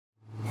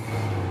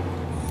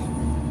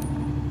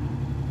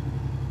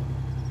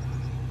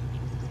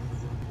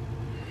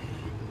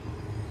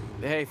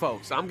Hey,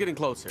 folks, I'm getting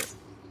closer.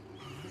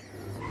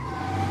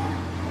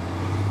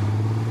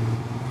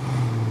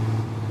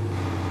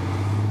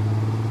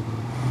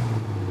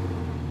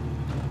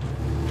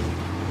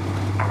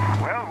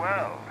 Well,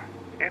 well.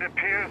 It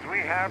appears we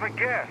have a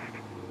guest.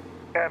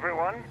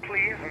 Everyone,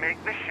 please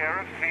make the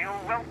sheriff feel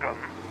welcome.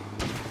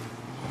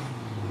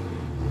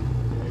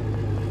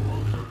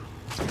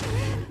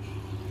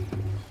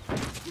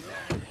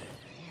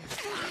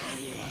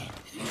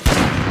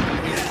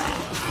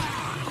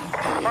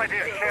 My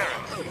dear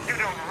sheriff, you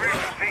don't really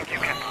think you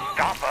can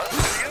stop us,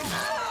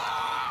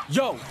 do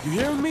you? Yo, you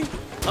hearing me?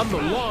 I'm the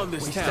law in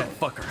this town,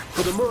 fucker.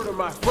 For the murder of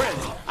my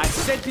friends, I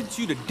sentence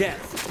you to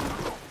death.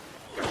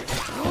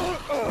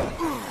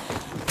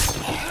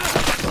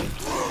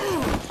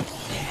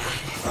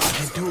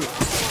 Can't do it.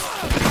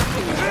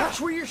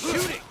 Watch where you're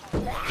shooting.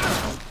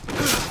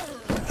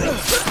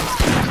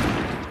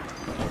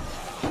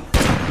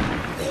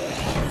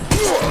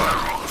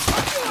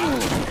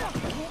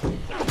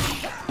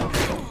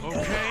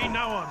 Okay,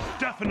 now I'm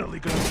definitely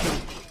gonna kill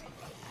you.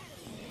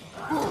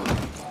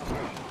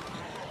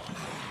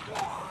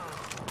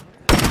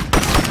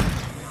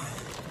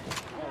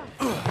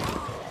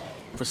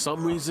 For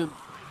some reason,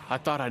 I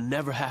thought I'd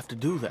never have to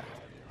do that.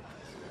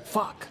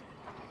 Fuck.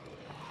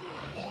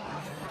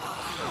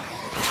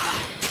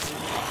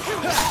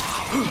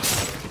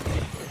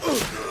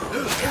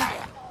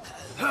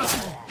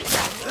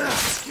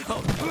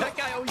 Oh, that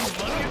guy owe you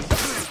money or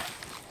something?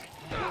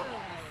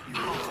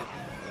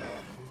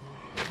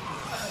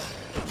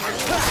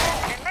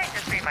 It might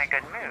just be my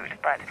good mood,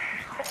 but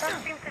the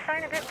sun seems to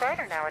shine a bit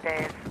brighter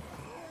nowadays.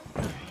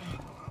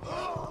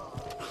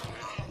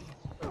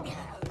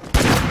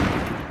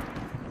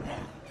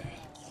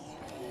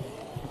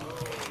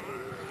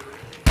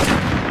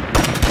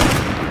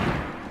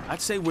 I'd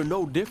say we're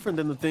no different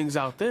than the things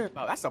out there.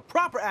 Oh, that's a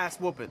proper ass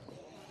whooping.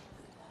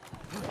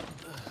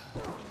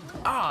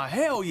 Ah,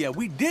 hell yeah,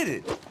 we did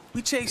it.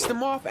 We chased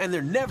them off and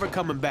they're never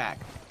coming back.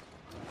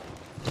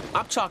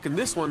 I'm chalking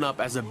this one up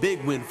as a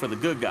big win for the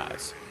good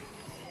guys.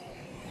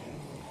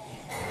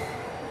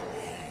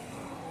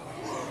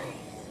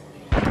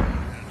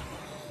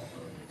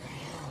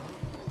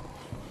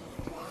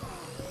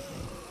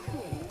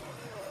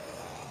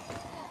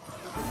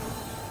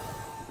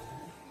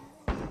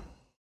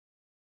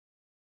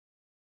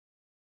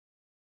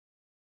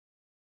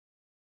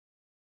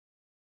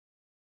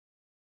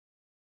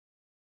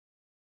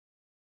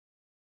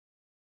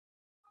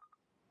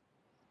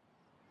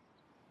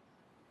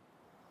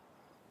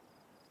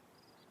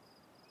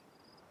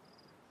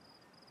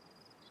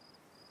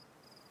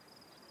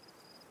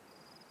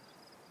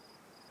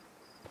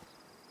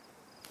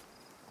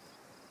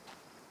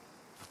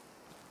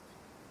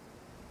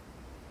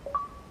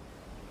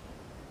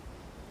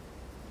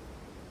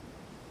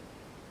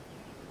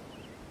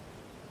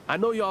 I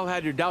know y'all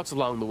had your doubts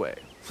along the way.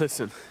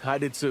 Listen, I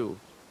did too.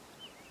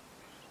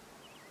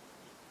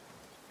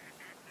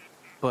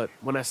 But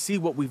when I see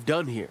what we've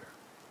done here,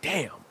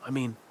 damn, I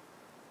mean,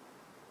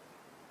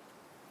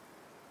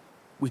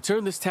 we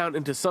turned this town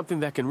into something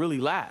that can really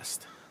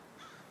last.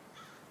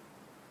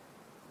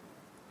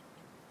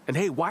 And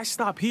hey, why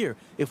stop here?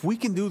 If we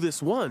can do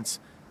this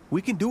once,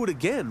 we can do it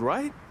again,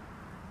 right?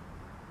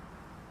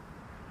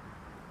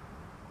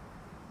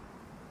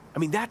 I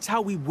mean, that's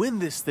how we win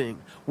this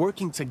thing,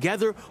 working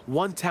together,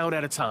 one town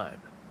at a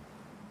time.